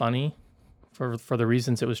that funny for the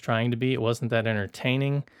reasons it was trying to be. It wasn't that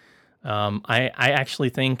entertaining. I actually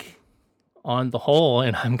think on the whole,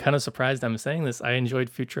 and I'm kind of surprised I'm saying this, I enjoyed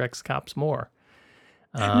Future X Cops more.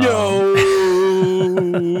 No!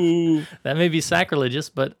 That may be sacrilegious,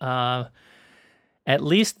 but at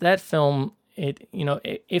least that film,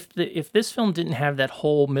 if this film didn't have that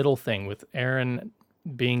whole middle thing with Aaron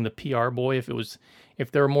being the PR boy,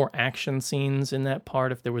 if there were more action scenes in that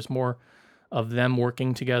part, if there was more of them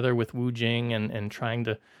working together with Wu Jing and trying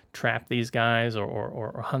to trap these guys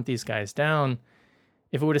or hunt these guys down,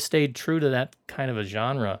 if it would have stayed true to that kind of a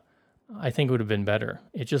genre, I think it would have been better.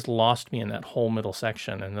 It just lost me in that whole middle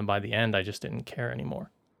section, and then by the end, I just didn't care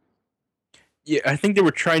anymore. Yeah, I think they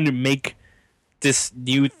were trying to make this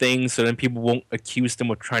new thing so then people won't accuse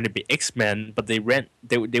them of trying to be X-Men, but they went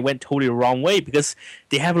totally the wrong way because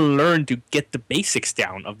they haven't learned to get the basics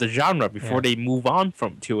down of the genre before they move on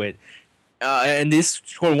to it. And they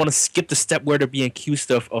sort of want to skip the step where they're being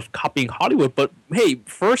accused of copying Hollywood. But hey,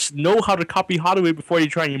 first know how to copy Hollywood before you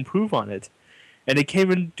try and improve on it. And they can't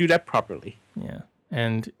even do that properly. Yeah.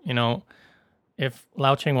 And, if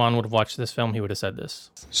Lau Ching-wan would have watched this film, he would have said this.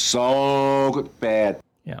 So bad.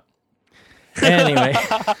 Yeah. Anyway.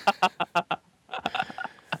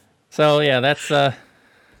 So, yeah, that's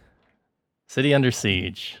City Under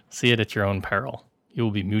Siege. See it at your own peril. You will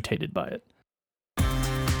be mutated by it.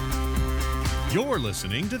 You're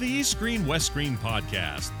listening to the East Screen West Screen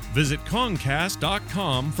podcast. Visit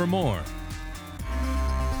Comcast.com for more.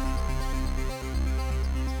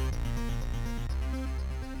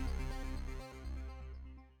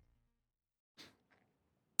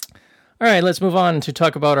 All right, let's move on to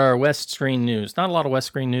talk about our West Screen news. Not a lot of West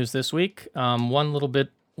Screen news this week. One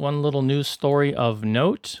little news story of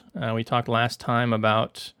note. We talked last time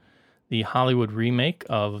about the Hollywood remake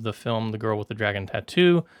of the film The Girl with the Dragon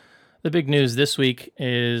Tattoo. the big news this week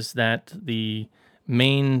is that the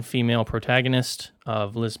main female protagonist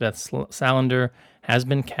of Lisbeth Salander has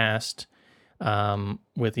been cast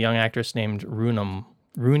with a young actress named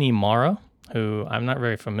Rooney Mara, who I'm not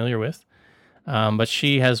very familiar with. But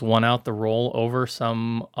she has won out the role over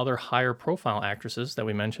some other higher profile actresses that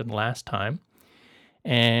we mentioned last time.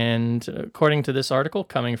 And according to this article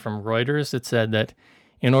coming from Reuters, it said that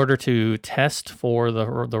in order to test for the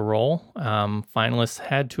role, finalists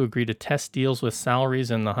had to agree to test deals with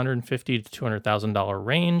salaries in the $150,000 to $200,000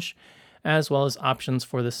 range, as well as options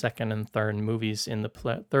for the second and third movies in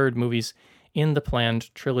the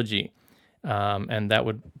planned trilogy. And that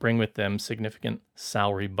would bring with them significant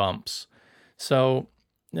salary bumps. So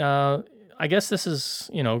I guess this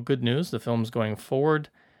is, good news. The film's going forward.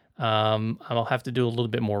 I'll have to do a little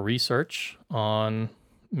bit more research on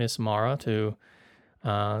Miss Mara to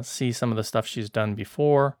see some of the stuff she's done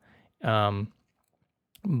before.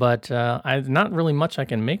 But I've not really much I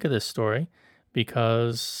can make of this story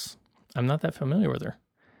because I'm not that familiar with her.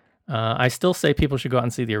 I still say people should go out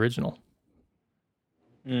and see the original.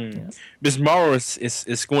 Yeah. Miss Mara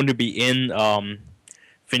is going to be in Mr.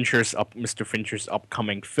 Fincher's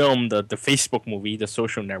upcoming film, the Facebook movie, The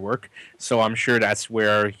Social Network. So I'm sure that's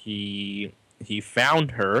where he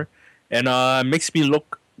found her, and it makes me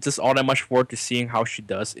look just all that much forward to seeing how she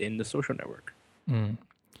does in The Social Network. Here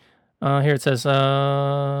it says,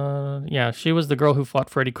 she was the girl who fought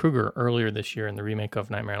Freddy Krueger earlier this year in the remake of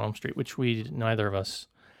Nightmare on Elm Street, which neither of us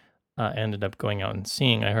ended up going out and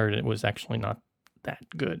seeing. I heard it was actually not that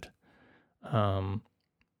good, though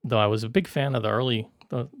I was a big fan of the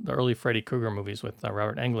early Freddy Krueger movies with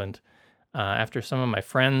Robert Englund. After some of my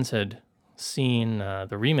friends had seen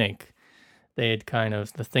the remake, the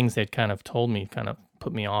things they'd kind of told me kind of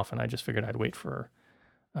put me off, and I just figured I'd wait for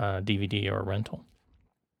DVD or a rental.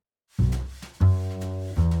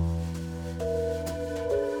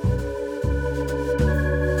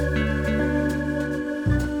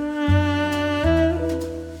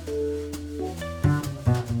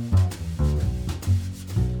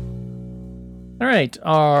 All right,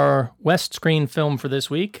 our West Screen film for this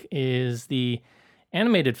week is the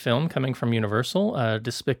animated film coming from Universal,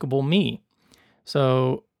 Despicable Me.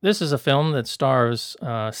 So this is a film that stars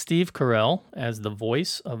Steve Carell as the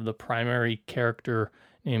voice of the primary character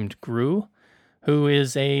named Gru, who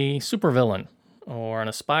is a supervillain or an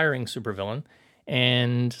aspiring supervillain,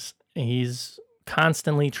 and he's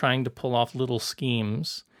constantly trying to pull off little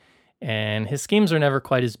schemes, and his schemes are never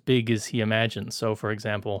quite as big as he imagines. So, for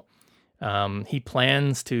example, he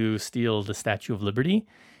plans to steal the Statue of Liberty,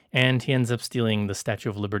 and he ends up stealing the Statue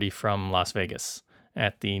of Liberty from Las Vegas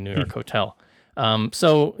at the New York hotel.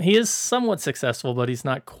 So he is somewhat successful, but he's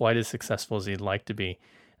not quite as successful as he'd like to be.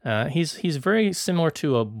 He's very similar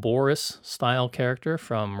to a Boris-style character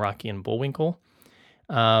from Rocky and Bullwinkle.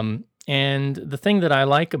 And the thing that I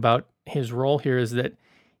like about his role here is that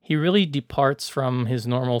he really departs from his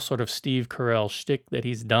normal sort of Steve Carell shtick that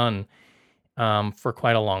he's done for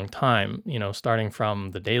quite a long time, starting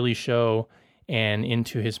from The Daily Show and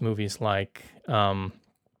into his movies like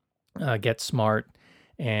Get Smart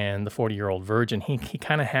and The 40-Year-Old Virgin. He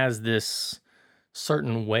kind of has this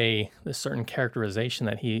certain way, this certain characterization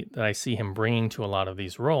that I see him bringing to a lot of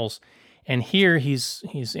these roles. And here he's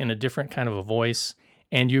in a different kind of a voice,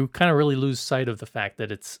 and you kind of really lose sight of the fact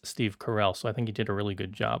that it's Steve Carell. So I think he did a really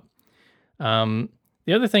good job.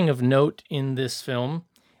 The other thing of note in this film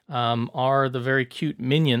are the very cute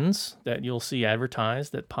minions that you'll see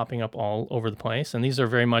advertised that popping up all over the place. And these are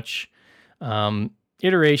very much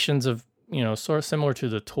iterations of, sort of similar to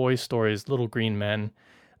the Toy Story's Little Green Men.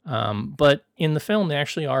 But in the film, they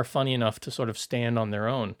actually are funny enough to sort of stand on their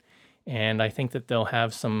own. And I think that they'll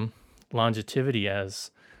have some longevity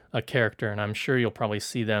as a character. And I'm sure you'll probably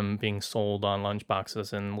see them being sold on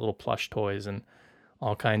lunchboxes and little plush toys and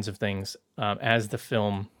all kinds of things as the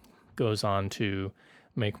film goes on to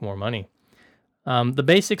make more money. The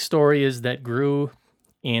basic story is that Gru,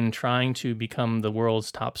 in trying to become the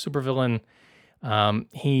world's top supervillain,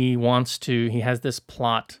 he has this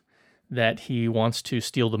plot that he wants to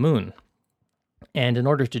steal the moon. And in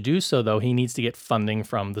order to do so, though, he needs to get funding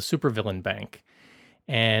from the Supervillain Bank.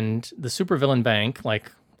 And the Supervillain Bank,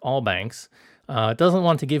 like all banks, doesn't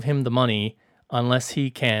want to give him the money unless he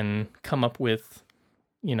can come up with,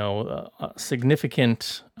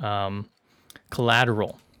 significant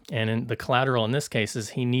collateral. And the collateral in this case is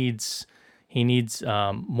he needs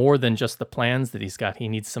more than just the plans that he's got. He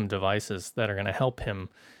needs some devices that are going to help him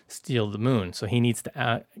steal the moon. So he needs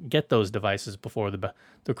to get those devices before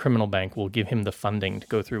the criminal bank will give him the funding to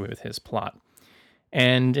go through with his plot.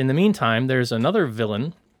 And in the meantime, there's another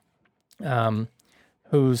villain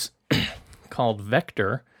who's called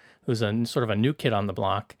Vector, who's a sort of a new kid on the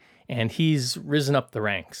block, and he's risen up the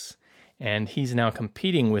ranks. And he's now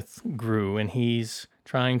competing with Gru, and he's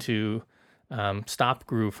trying to stop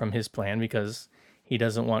Gru from his plan because he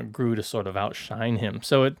doesn't want Gru to sort of outshine him.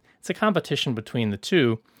 So it's a competition between the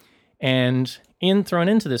two. And thrown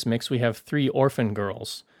into this mix, we have 3 orphan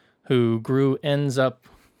girls who Gru ends up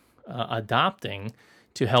adopting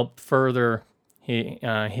to help further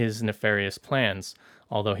his nefarious plans,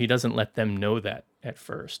 although he doesn't let them know that at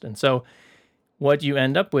first. And so what you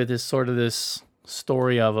end up with is sort of this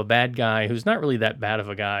story of a bad guy who's not really that bad of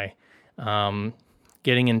a guy,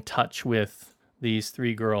 getting in touch with these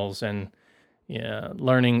 3 girls and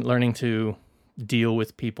learning to deal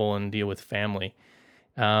with people and deal with family.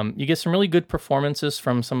 You get some really good performances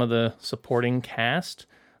from some of the supporting cast,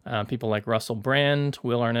 people like Russell Brand,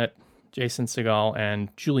 Will Arnett, Jason Segel, and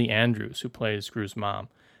Julie Andrews, who plays Gru's mom,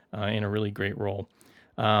 in a really great role.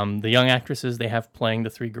 The young actresses they have playing the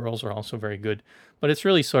 3 girls are also very good, but it's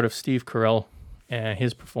really sort of Steve Carell and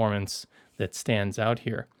his performance that stands out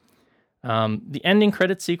here. The ending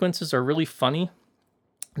credit sequences are really funny.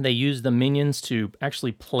 They use the minions to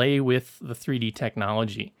actually play with the 3D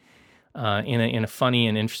technology in a funny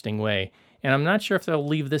and interesting way. And I'm not sure if they'll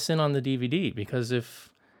leave this in on the DVD, because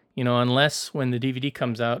unless when the DVD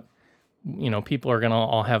comes out, people are going to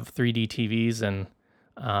all have 3D TVs and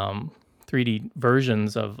 3D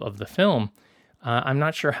versions of the film. I'm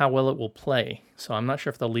not sure how well it will play. So I'm not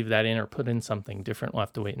sure if they'll leave that in or put in something different. We'll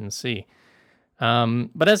have to wait and see.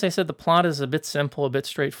 But as I said, the plot is a bit simple, a bit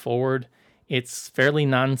straightforward. It's fairly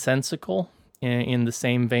nonsensical in the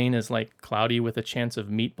same vein as like Cloudy with a Chance of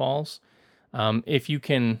Meatballs. If you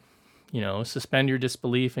can, suspend your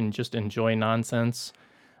disbelief and just enjoy nonsense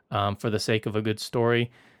for the sake of a good story,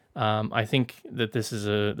 I think that this is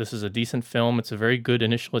a decent film. It's a very good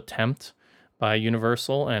initial attempt by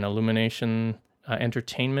Universal and Illumination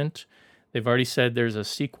Entertainment. They've already said there's a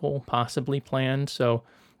sequel possibly planned, so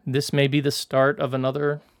this may be the start of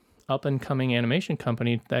another up-and-coming animation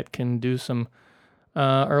company that can do some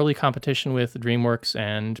early competition with DreamWorks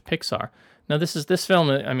and Pixar. Now, this film,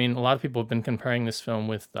 I mean, a lot of people have been comparing this film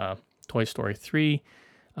with Toy Story 3.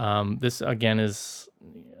 This, again, is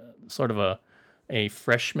sort of a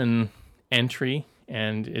freshman entry,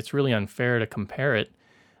 and it's really unfair to compare it,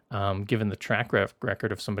 given the track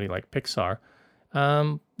record of somebody like Pixar.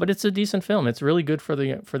 But it's a decent film. It's really good for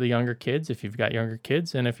the younger kids, if you've got younger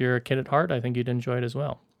kids, and if you're a kid at heart, I think you'd enjoy it as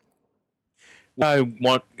well.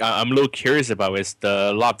 What I'm a little curious about is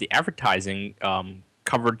a lot of the advertising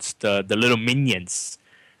covers the little minions.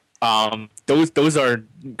 Those are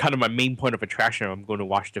kind of my main point of attraction. I'm going to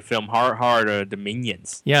watch the film. How are the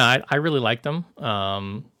minions? Yeah, I really liked them.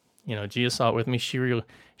 Gia saw it with me. She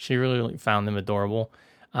really found them adorable.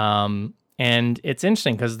 And it's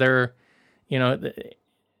interesting because they're,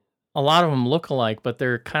 a lot of them look alike, but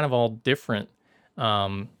they're kind of all different.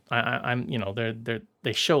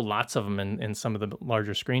 They show lots of them in some of the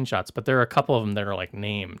larger screenshots, but there are a couple of them that are like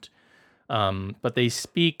named. But they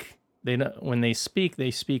speak. When they speak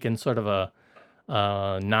in sort of a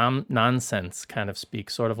nonsense kind of speak,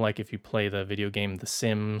 sort of like if you play the video game The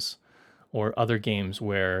Sims or other games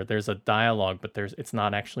where there's a dialogue, but it's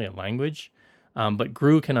not actually a language. But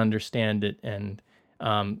Gru can understand it, and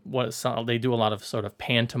they do a lot of sort of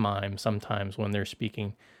pantomime sometimes when they're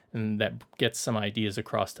speaking, and that gets some ideas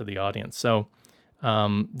across to the audience. So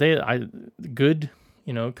good,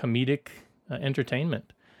 comedic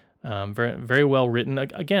entertainment. Very, very well written.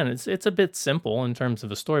 Again, it's a bit simple in terms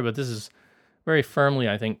of a story, but this is very firmly,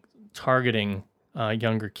 I think, targeting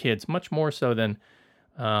younger kids, much more so than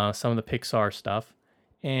some of the Pixar stuff.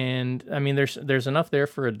 And I mean, there's enough there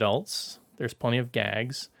for adults. There's plenty of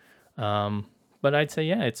gags, but I'd say,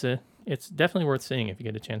 yeah, it's definitely worth seeing if you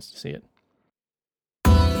get a chance to see it.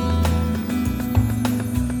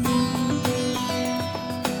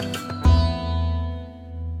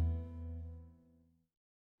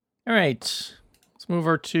 All right, let's move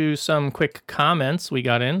over to some quick comments we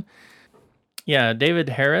got in. Yeah, David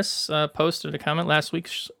Harris posted a comment last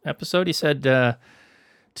week's episode. He said to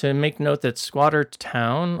make note that Squatter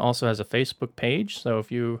Town also has a Facebook page. So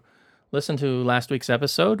if you listen to last week's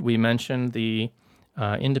episode, we mentioned the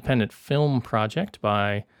independent film project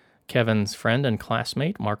by Kevin's friend and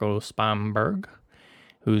classmate, Marco Spamberg,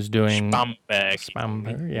 who's doing...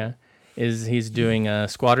 Spamberg, yeah. He's doing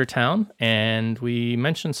Squatter Town, and we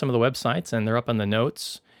mentioned some of the websites, and they're up on the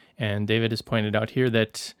notes. And David has pointed out here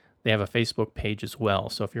that they have a Facebook page as well.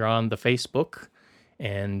 So if you're on the Facebook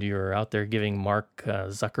and you're out there giving Mark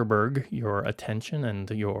Zuckerberg your attention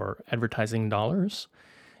and your advertising dollars,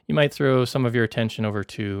 you might throw some of your attention over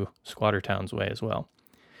to Squatter Town's way as well.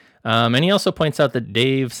 And he also points out that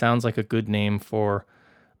Dave sounds like a good name for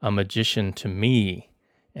a magician to me.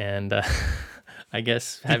 And I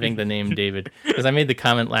guess having the name David, because I made the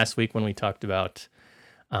comment last week when we talked about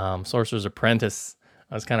Sorcerer's Apprentice,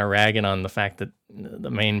 I was kind of ragging on the fact that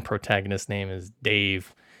the main protagonist's name is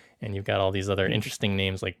Dave, and you've got all these other interesting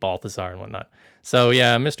names like Balthazar and whatnot. So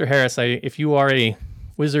yeah, Mr. Harris, if you are a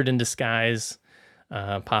wizard in disguise,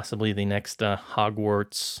 possibly the next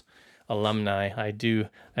Hogwarts alumni, I do,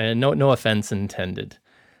 no offense intended.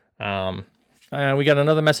 We got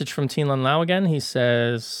another message from Teen Lun Lao again. He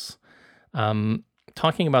says,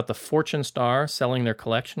 talking about the Fortune Star selling their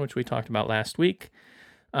collection, which we talked about last week.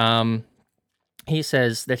 He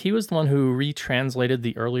says that he was the one who retranslated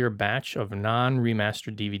the earlier batch of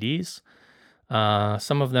non-remastered DVDs.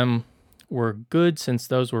 Some of them were good since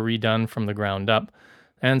those were redone from the ground up,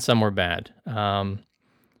 and some were bad. And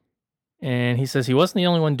he says he wasn't the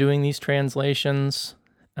only one doing these translations.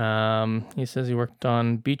 He says he worked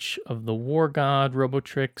on Beach of the War God,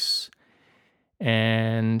 Robotrix,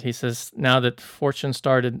 and he says now that Fortune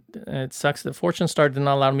Star it sucks that Fortune Star did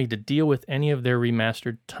not allow me to deal with any of their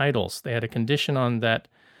remastered titles. They had a condition on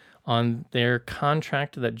their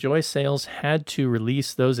contract that Joy Sales had to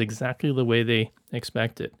release those exactly the way they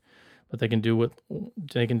expected, but they can do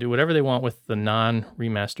whatever they want with the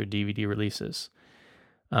non-remastered DVD releases,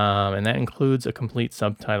 and that includes a complete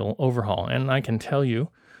subtitle overhaul. And I can tell you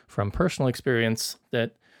from personal experience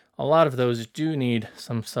that a lot of those do need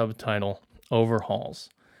some subtitle overhauls.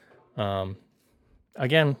 Again,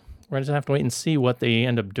 we're going to have to wait and see what they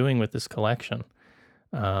end up doing with this collection.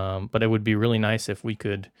 But it would be really nice if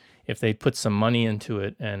they put some money into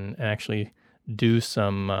it and actually do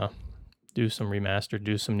some remaster,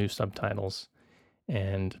 do some new subtitles,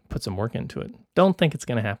 and put some work into it. Don't think it's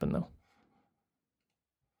going to happen though.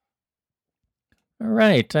 All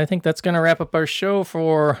right, I think that's going to wrap up our show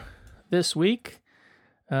for this week.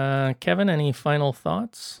 Kevin, any final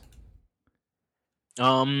thoughts?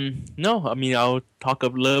 No, I mean, I'll talk a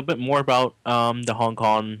little bit more about the Hong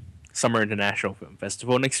Kong Summer International Film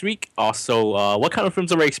Festival next week. Also, what kind of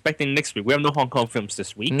films are we expecting next week? We have no Hong Kong films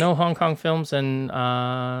this week. No Hong Kong films, and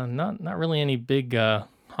not really any big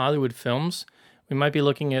Hollywood films. We might be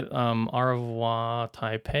looking at Au revoir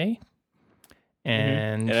Taipei.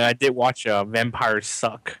 And I did watch Vampires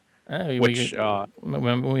Suck, which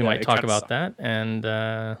we might talk about that. And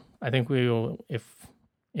I think we will,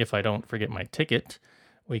 if I don't forget my ticket,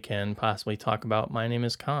 we can possibly talk about My Name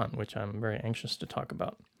is Khan, which I'm very anxious to talk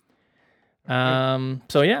about.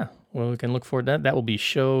 So yeah, well, we can look forward to that. That will be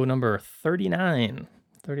show number 39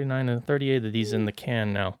 and 38 of these in the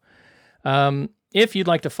can now. If you'd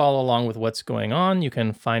like to follow along with what's going on, you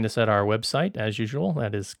can find us at our website, as usual.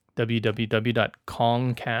 That is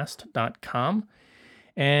www.kongcast.com.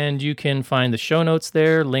 And you can find the show notes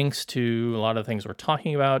there, links to a lot of the things we're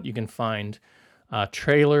talking about. You can find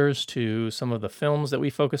trailers to some of the films that we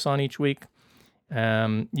focus on each week.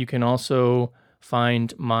 You can also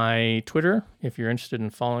find my Twitter if you're interested in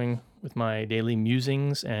following with my daily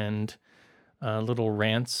musings and little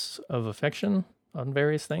rants of affection on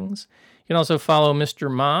various things. You can also follow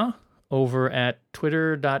Mr. Ma over at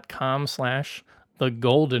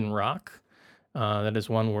twitter.com/thegoldenrock. That is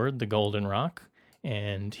one word, the Golden Rock.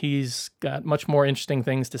 And he's got much more interesting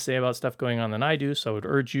things to say about stuff going on than I do, so I would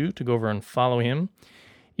urge you to go over and follow him.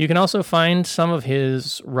 You can also find some of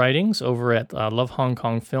his writings over at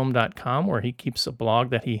lovehongkongfilm.com, where he keeps a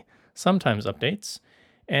blog that he sometimes updates.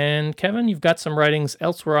 And Kevin, you've got some writings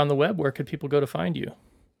elsewhere on the web. Where could people go to find you?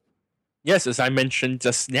 Yes, as I mentioned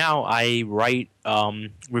just now, I write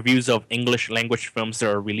reviews of English language films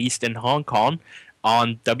that are released in Hong Kong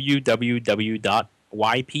on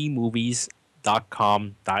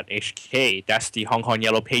www.ypmovies.com.hk. That's the Hong Kong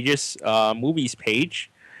Yellow Pages movies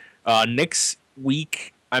page. Next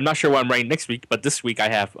week, I'm not sure what I'm writing next week, but this week I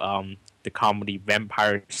have the comedy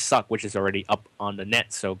Vampires Suck, which is already up on the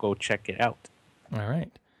net, so go check it out. All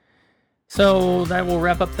right. So that will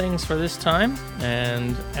wrap up things for this time.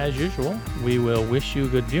 And as usual, we will wish you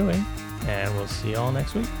good viewing, and we'll see you all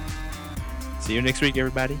next week. See you next week,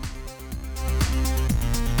 everybody.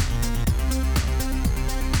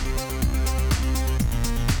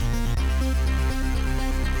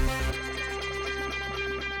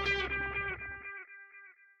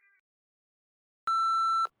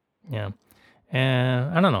 Yeah.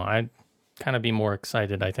 And I don't know. I'd kind of be more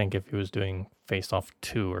excited, I think, if he was doing Face Off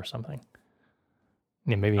 2 or something.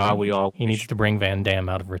 Yeah, maybe he needs to bring Van Damme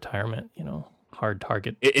out of retirement, hard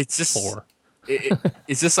target. It's just 4.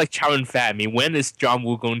 It's just like Chow and Fat. I mean, when is John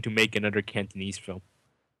Woo going to make another Cantonese film?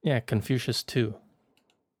 Yeah, Confucius 2.